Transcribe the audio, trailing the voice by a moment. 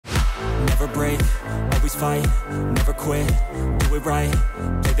Never break, always fight, never quit, do it right,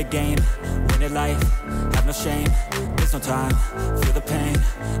 play the game, win it life, have no shame, there's no time, feel the pain,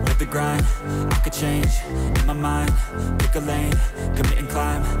 live the grind, I could change, in my mind, pick a lane, commit and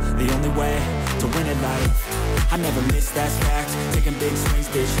climb, the only way to win it life, I never miss, that's fact, taking big swings,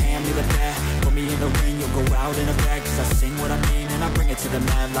 bitch, hand me the bat, put me in the ring, you'll go out in a bag, cause I sing what I mean and I bring it to the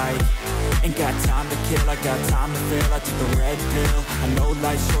mad light, ain't got time to kill, I got time to feel, I took the red pill, I know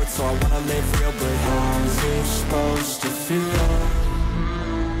life's short so I wanna live real, but how's it supposed to feel?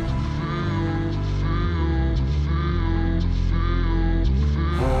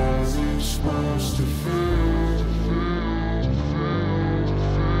 How's it supposed to feel?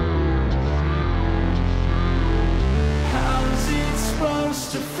 How's it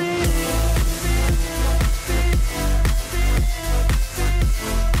supposed to feel?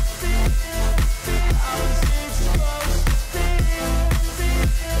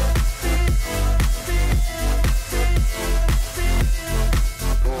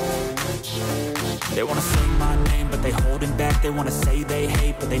 They wanna say my name, but they holding back. They wanna say they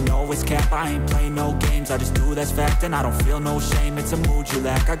hate, but they know it's cap. I ain't play no games, I just do that's fact. And I don't feel no shame, it's a mood you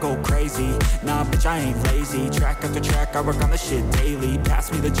lack. I go crazy, nah bitch I ain't lazy. Track after track, I work on the shit daily.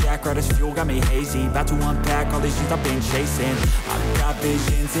 Pass me the jack, right as fuel, got me hazy. About to unpack all these things I've been chasing. I've got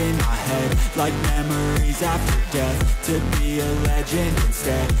visions in my head, like memories after death. To be a legend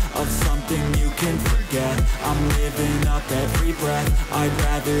instead of something you can forget. I'm living up every breath, I'd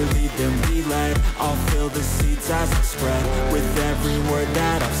rather lead than be led. I'll fill the seats as I spread with every word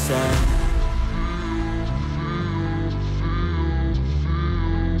that I've said.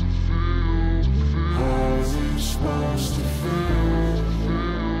 How's it supposed to feel?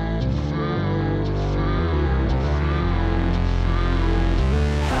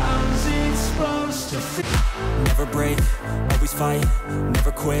 How's it supposed to feel? Never break, always fight,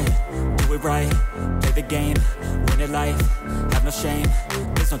 never quit, do it right, play the game, win it life, have no shame,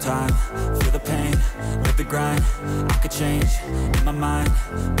 there's no time, feel the pain, live the grind, I could change, in my mind,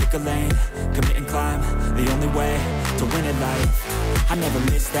 pick a lane, commit and climb, the only way to win it life, I never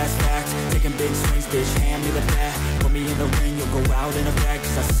miss, that's fact, taking big swings, bitch, hand me the bat, put me in the ring, you'll go out in a bag,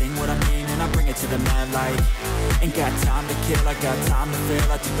 cause I sing what I mean and I bring it to the mad light, ain't got time to kill, I got time to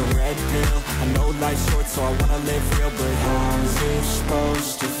feel, I took the red pill, I know life's short so I wanna live real, but how's it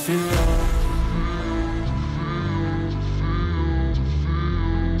supposed to feel?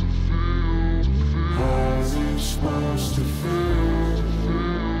 How's it supposed to feel?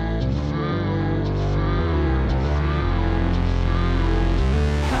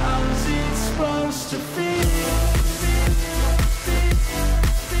 How's it supposed to feel?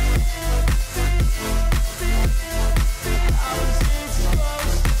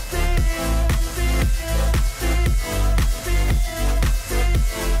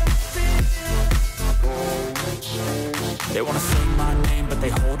 They wanna say my name, but they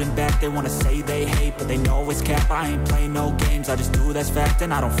holding back. They wanna say they hate, but they know it's cap. I ain't play no games, I just do that's fact.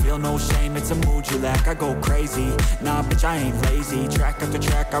 And I don't feel no shame, it's a mood you lack. I go crazy, nah bitch I ain't lazy. Track after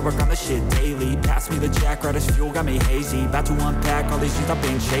track, I work on the shit daily. Pass me the jack, right as fuel, got me hazy. About to unpack all these things I've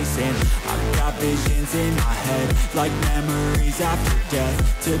been chasing. I've got visions in my head, like memories after death.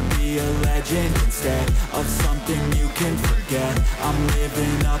 To be a legend instead of something you can forget. I'm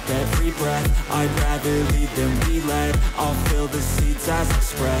living up every breath, I'd rather lead than be led. I'll fill the seats as I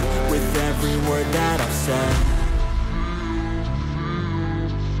spread with every word that I've said.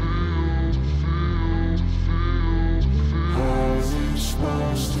 How's it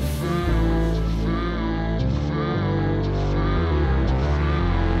supposed to feel?